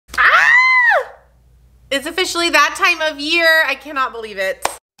It's officially that time of year. I cannot believe it.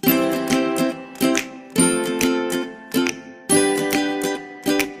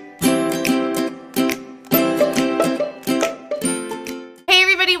 Hey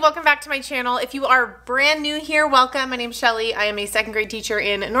everybody, welcome back to my channel. If you are brand new here, welcome. My name's Shelly. I am a second grade teacher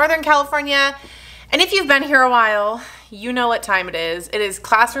in Northern California. And if you've been here a while, you know what time it is. It is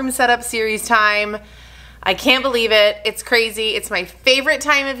classroom setup series time. I can't believe it. It's crazy. It's my favorite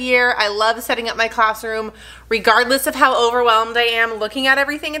time of year. I love setting up my classroom, regardless of how overwhelmed I am looking at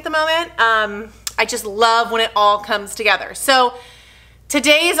everything at the moment. I just love when it all comes together. So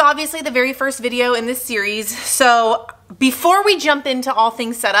today is obviously the very first video in this series. So before we jump into all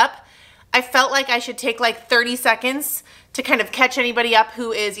things setup, I felt like I should take like 30 seconds to kind of catch anybody up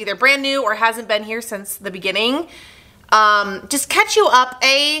who is either brand new or hasn't been here since the beginning. Just catch you up,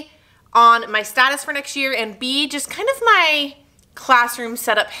 A, on my status for next year, and B, just kind of my classroom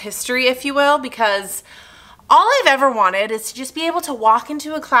setup history, if you will, because all I've ever wanted is to just be able to walk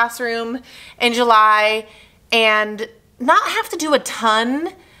into a classroom in July and not have to do a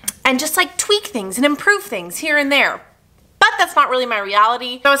ton and just like tweak things and improve things here and there. But that's not really my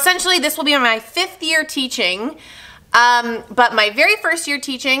reality. So essentially this will be my 5th year teaching. But my very first year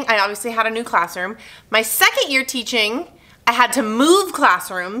teaching, I obviously had a new classroom. My second year teaching, I had to move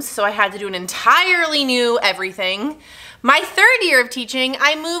classrooms, so I had to do an entirely new everything. My 3rd year of teaching,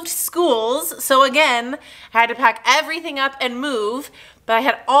 I moved schools, so again, I had to pack everything up and move, but I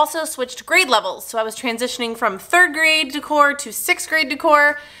had also switched grade levels, so I was transitioning from 3rd grade decor to 6th grade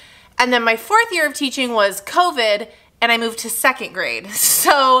decor, and then my 4th year of teaching was COVID, and I moved to 2nd grade.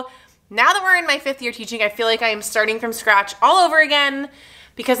 So now that we're in my 5th year teaching, I feel like I am starting from scratch all over again,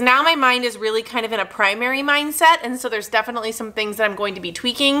 because now my mind is really kind of in a primary mindset, and so there's definitely some things that I'm going to be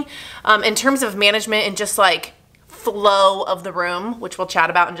tweaking in terms of management and just like flow of the room, which we'll chat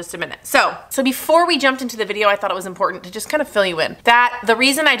about in just a minute. So before we jumped into the video, I thought it was important to just kind of fill you in that the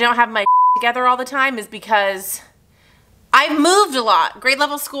reason I don't have my together all the time is because I've moved a lot. Grade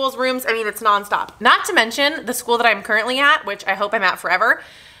level schools, rooms, I mean, it's nonstop. Not to mention the school that I'm currently at, which I hope I'm at forever,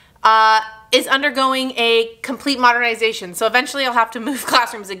 is undergoing a complete modernization. So eventually I'll have to move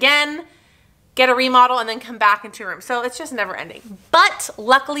classrooms again, get a remodel, and then come back into a room. So it's just never ending. But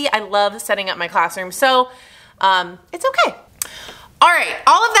luckily I love setting up my classroom. So it's okay. All right,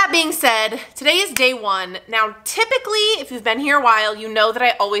 all of that being said, today is day 1. Now, typically, if you've been here a while, you know that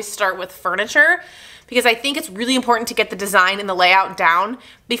I always start with furniture because I think it's really important to get the design and the layout down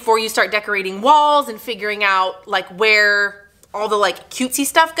before you start decorating walls and figuring out like where all the like cutesy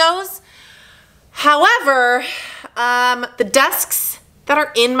stuff goes. However, the desks that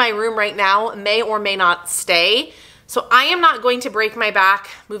are in my room right now may or may not stay. So I am not going to break my back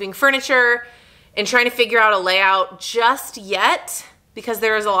moving furniture and trying to figure out a layout just yet because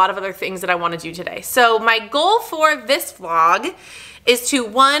there is a lot of other things that I want to do today. So my goal for this vlog is to,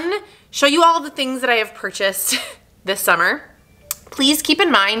 1, show you all of the things that I have purchased this summer. Please keep in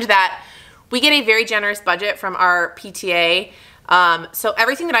mind that we get a very generous budget from our PTA. So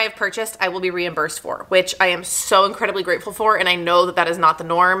everything that I have purchased, I will be reimbursed for, which I am so incredibly grateful for, and I know that that is not the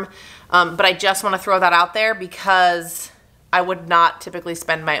norm, but I just want to throw that out there because I would not typically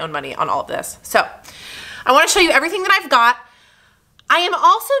spend my own money on all of this. So I want to show you everything that I've got. I am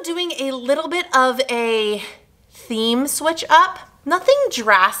also doing a little bit of a theme switch up, nothing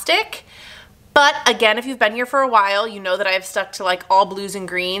drastic. But again, if you've been here for a while, you know that I've stuck to like all blues and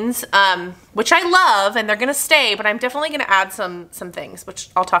greens, which I love, and they're gonna stay, but I'm definitely gonna add some things, which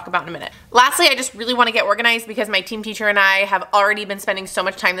I'll talk about in a minute. Lastly, I just really wanna get organized because my team teacher and I have already been spending so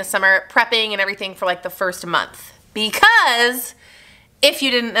much time this summer prepping and everything for like the first month. Because, if you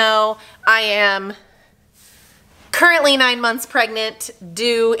didn't know, I am currently 9 months pregnant,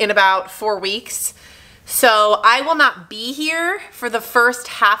 due in about 4 weeks. So I will not be here for the first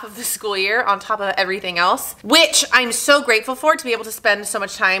half of the school year on top of everything else, which I'm so grateful for, to be able to spend so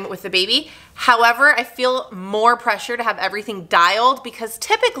much time with the baby. However, I feel more pressure to have everything dialed because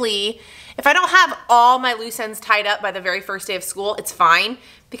typically if I don't have all my loose ends tied up by the very first day of school, it's fine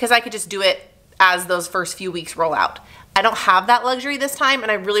because I could just do it as those first few weeks roll out. I don't have that luxury this time,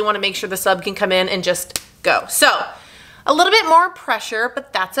 and I really want to make sure the sub can come in and just go. So a little bit more pressure,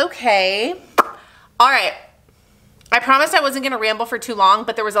 but that's okay. All right, I promised I wasn't gonna ramble for too long,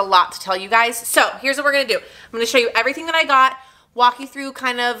 but there was a lot to tell you guys. So here's what we're gonna do. I'm gonna show you everything that I got, walk you through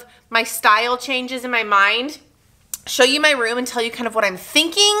kind of my style changes in my mind, show you my room and tell you kind of what I'm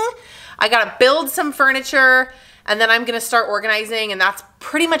thinking. I gotta build some furniture, and then I'm gonna start organizing, and that's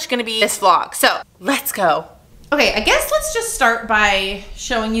pretty much gonna be this vlog. So let's go. Okay, I guess let's just start by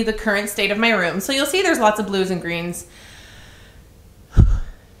showing you the current state of my room. So you'll see there's lots of blues and greens.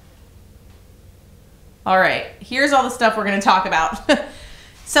 All right, here's all the stuff we're gonna talk about.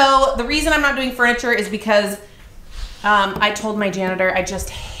 So the reason I'm not doing furniture is because I told my janitor I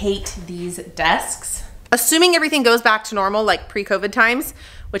just hate these desks. Assuming everything goes back to normal like pre-COVID times,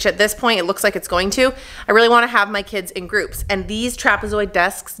 which at this point it looks like it's going to, I really wanna have my kids in groups. And these trapezoid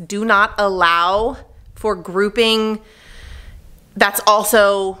desks do not allow for grouping that's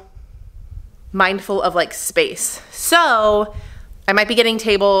also mindful of like space. So I might be getting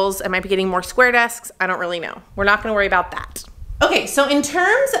tables, I might be getting more square desks, I don't really know. We're not gonna worry about that. Okay, so in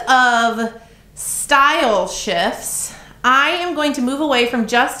terms of style shifts, I am going to move away from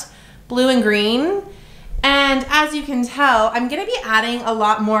just blue and green. And as you can tell, I'm gonna be adding a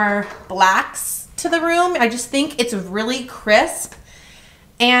lot more blacks to the room. I just think it's really crisp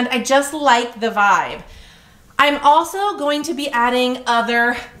and I just like the vibe. I'm also going to be adding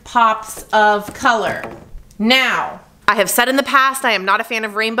other pops of color. Now, I have said in the past, I am not a fan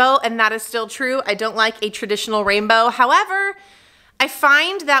of rainbow, and that is still true. I don't like a traditional rainbow. However, I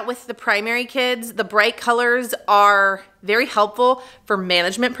find that with the primary kids, the bright colors are very helpful for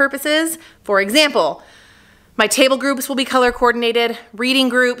management purposes. For example, my table groups will be color coordinated, reading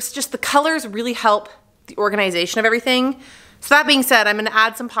groups, just the colors really help the organization of everything. So that being said, I'm gonna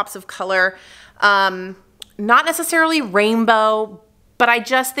add some pops of color. Not necessarily rainbow, but I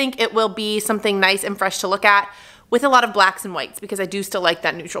just think it will be something nice and fresh to look at with a lot of blacks and whites because I do still like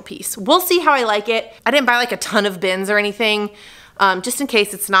that neutral piece. We'll see how I like it. I didn't buy like a ton of bins or anything, just in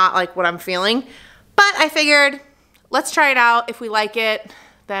case it's not like what I'm feeling. But I figured, let's try it out. If we like it,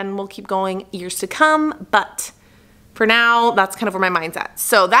 then we'll keep going years to come. But for now, that's kind of where my mind's at.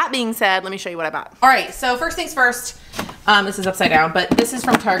 So that being said, let me show you what I bought. All right, so first things first, this is upside down, but this is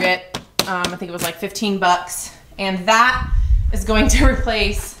from Target. I think it was like 15 bucks. And that is going to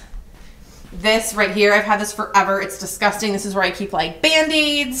replace this right here. I've had this forever. It's disgusting. This is where I keep like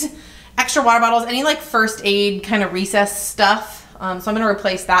Band-Aids, extra water bottles, any like first aid kind of recess stuff. So I'm gonna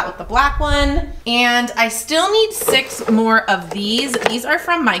replace that with the black one. And I still need 6 more of these. These are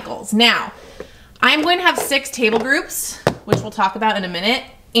from Michaels. Now, I'm going to have 6 table groups, which we'll talk about in a minute.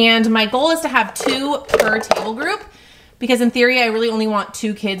 And my goal is to have 2 per table group because in theory, I really only want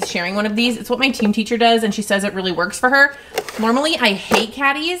 2 kids sharing one of these. It's what my team teacher does and she says it really works for her. Normally, I hate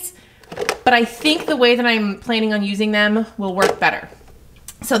caddies, but I think the way that I'm planning on using them will work better.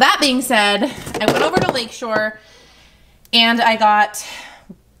 So that being said, I went over to Lakeshore and I got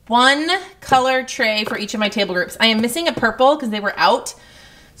 1 color tray for each of my table groups. I am missing a purple because they were out,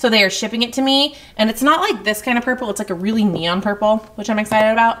 so they are shipping it to me. And it's not like this kind of purple, it's like a really neon purple, which I'm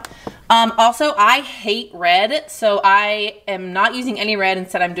excited about. Also, I hate red, so I am not using any red,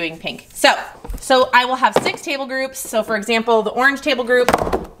 instead I'm doing pink. So I will have 6 table groups. So for example, the orange table group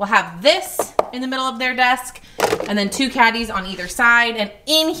will have this in the middle of their desk and then 2 caddies on either side. And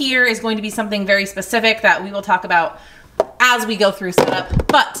in here is going to be something very specific that we will talk about as we go through setup.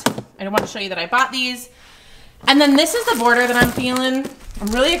 But I want to show you that I bought these. And then this is the border that I'm feeling. I'm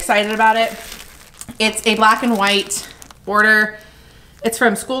really excited about it. It's a black and white border. It's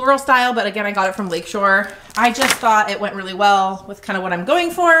from Schoolgirl Style, but again, I got it from Lakeshore. I just thought it went really well with kind of what I'm going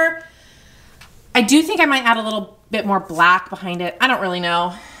for. I do think I might add a little bit more black behind it. I don't really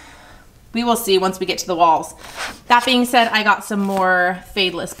know. We will see once we get to the walls. That being said, I got some more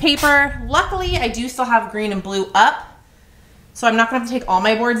fadeless paper. Luckily, I do still have green and blue up, so I'm not gonna have to take all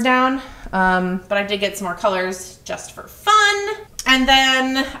my boards down, but I did get some more colors just for fun. And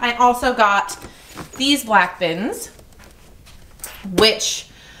then I also got these black bins, which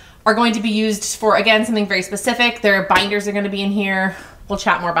are going to be used for, again, something very specific. Their binders are gonna be in here. We'll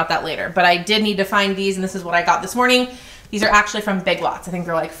chat more about that later, but I did need to find these, and this is what I got this morning. These are actually from Big Lots. I think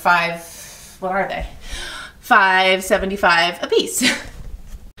they're like what are they? $5.75 a piece.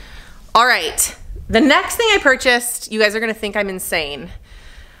 All right, the next thing I purchased, you guys are gonna think I'm insane,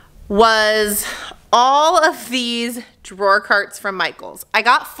 was all of these drawer carts from Michaels. I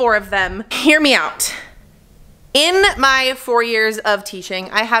got 4 of them. Hear me out. In my 4 years of teaching,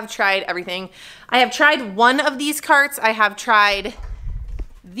 I have tried everything. I have tried one of these carts. I have tried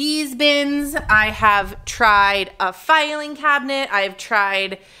these bins. I have tried a filing cabinet. I've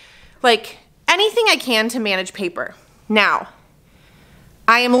tried like anything I can to manage paper. Now,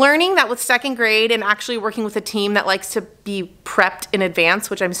 I am learning that with 2nd grade and actually working with a team that likes to be prepped in advance,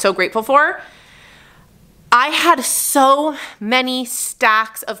 which I'm so grateful for, I had so many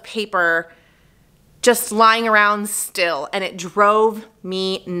stacks of paper just lying around still, and it drove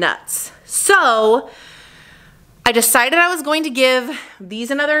me nuts. So I decided I was going to give these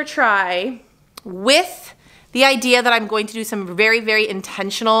another try with the idea that I'm going to do some very, very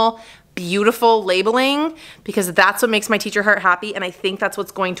intentional, beautiful labeling, because that's what makes my teacher heart happy, and I think that's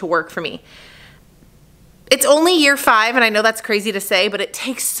what's going to work for me. It's only year 5, and I know that's crazy to say, but it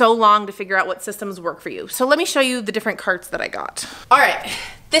takes so long to figure out what systems work for you. So let me show you the different carts that I got. All right,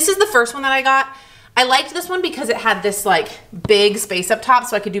 this is the first one that I got. I liked this one because it had this like big space up top,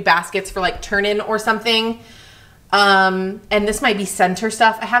 so I could do baskets for like turn-in or something. And this might be center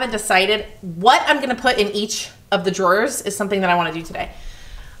stuff. I haven't decided. What I'm gonna put in each of the drawers is something that I wanna do today.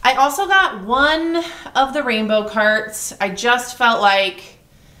 I also got one of the rainbow carts. I just felt like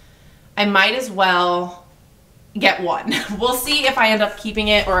I might as well get one. We'll see if I end up keeping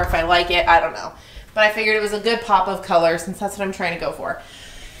it or if I like it, I don't know. But I figured it was a good pop of color since that's what I'm trying to go for.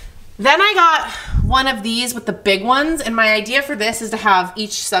 Then I got one of these with the big ones, and my idea for this is to have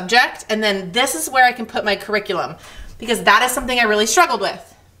each subject, and then this is where I can put my curriculum, because that is something I really struggled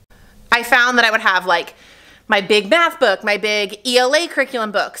with. I found that I would have like my big math book, my big ELA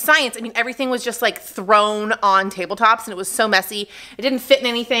curriculum book, science. I mean, everything was just like thrown on tabletops and it was so messy. It didn't fit in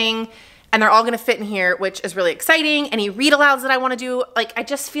anything. And they're all gonna fit in here, which is really exciting. Any read alouds that I wanna do, like I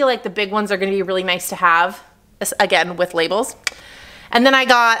just feel like the big ones are gonna be really nice to have, again, with labels. And then I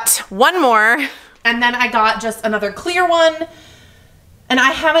got one more, and then I got just another clear one. And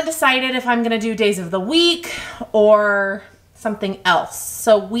I haven't decided if I'm gonna do days of the week or something else.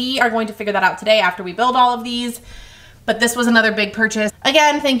 So we are going to figure that out today after we build all of these. But this was another big purchase.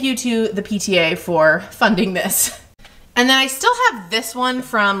 Again, thank you to the PTA for funding this. And then I still have this one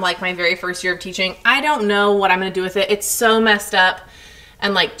from like my very first year of teaching. I don't know what I'm gonna do with it. It's so messed up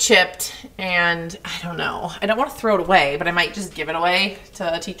and like chipped, and I don't know. I don't wanna throw it away, but I might just give it away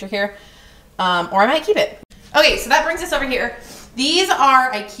to a teacher here. Or I might keep it. Okay, so that brings us over here. These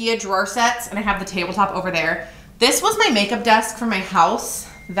are IKEA drawer sets, and I have the tabletop over there. This was my makeup desk from my house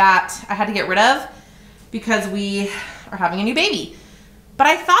that I had to get rid of because we are having a new baby. But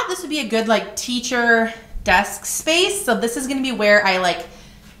I thought this would be a good like teacher desk space. So this is gonna be where I like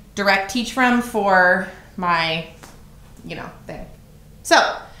direct teach from for my, you know, thing.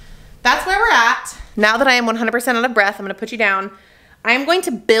 So that's where we're at. Now that I am 100% out of breath, I'm gonna put you down. I am going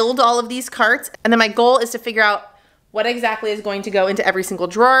to build all of these carts, and then my goal is to figure out what exactly is going to go into every single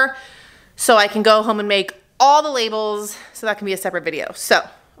drawer so I can go home and make all the labels, so that can be a separate video. So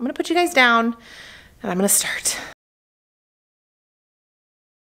I'm gonna put you guys down and I'm gonna start.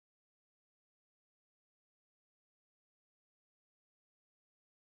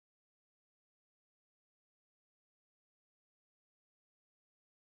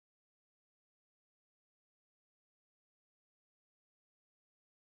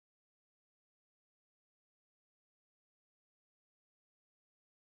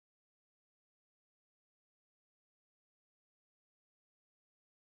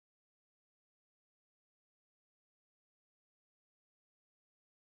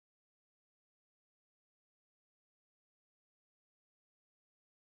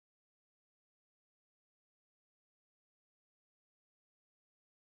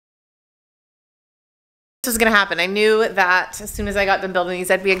 This was gonna happen. I knew that as soon as I got done building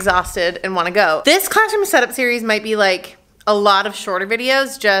these, I'd be exhausted and wanna go. This classroom setup series might be like a lot of shorter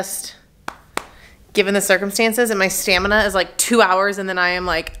videos, just given the circumstances, and my stamina is like 2 hours, and then I am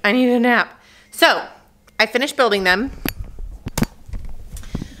like, I need a nap. So I finished building them.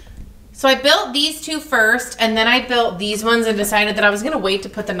 So I built these two first, and then I built these ones and decided that I was gonna wait to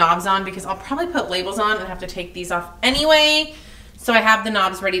put the knobs on because I'll probably put labels on and have to take these off anyway. So I have the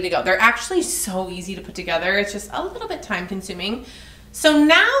knobs ready to go. They're actually so easy to put together. It's just a little bit time consuming. So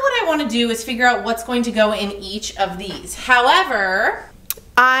now what I wanna do is figure out what's going to go in each of these. However,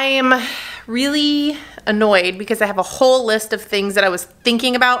 I am really annoyed because I have a whole list of things that I was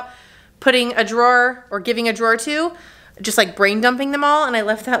thinking about putting a drawer or giving a drawer to, just like brain dumping them all, and I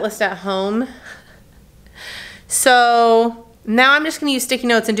left that list at home. So now I'm just gonna use sticky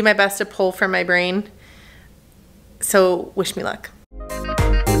notes and do my best to pull from my brain. So wish me luck.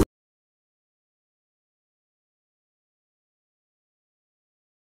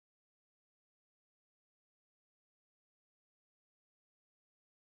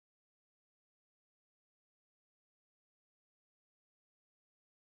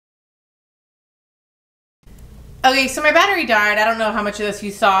 Okay, so my battery died. I don't know how much of this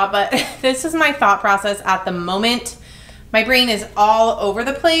you saw, but this is my thought process at the moment. My brain is all over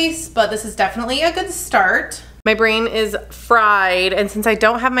the place, but this is definitely a good start. My brain is fried, and since I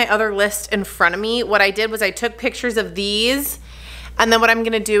don't have my other list in front of me, what I did was I took pictures of these, and then what I'm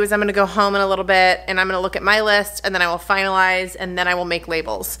gonna do is I'm gonna go home in a little bit, and I'm gonna look at my list, and then I will finalize, and then I will make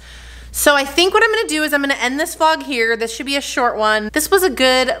labels. So I think what I'm gonna do is I'm gonna end this vlog here. This should be a short one. This was a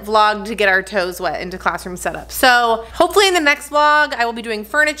good vlog to get our toes wet into classroom setup. So hopefully in the next vlog, I will be doing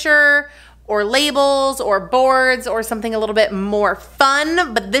furniture, or labels or boards or something a little bit more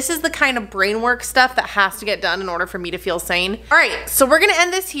fun, but this is the kind of brain work stuff that has to get done in order for me to feel sane. All right, so we're gonna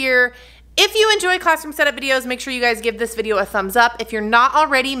end this here. If you enjoy classroom setup videos, make sure you guys give this video a thumbs up. If you're not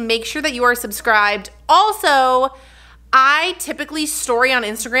already, make sure that you are subscribed. Also, I typically story on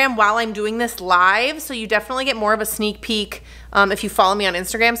Instagram while I'm doing this live, so you definitely get more of a sneak peek if you follow me on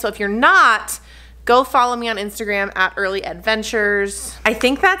Instagram. So if you're not, go follow me on Instagram at Early Adventures. I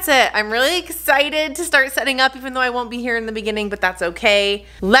think that's it. I'm really excited to start setting up, even though I won't be here in the beginning, but that's okay.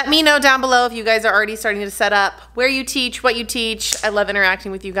 Let me know down below if you guys are already starting to set up, where you teach, what you teach. I love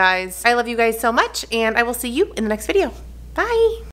interacting with you guys. I love you guys so much, and I will see you in the next video. Bye.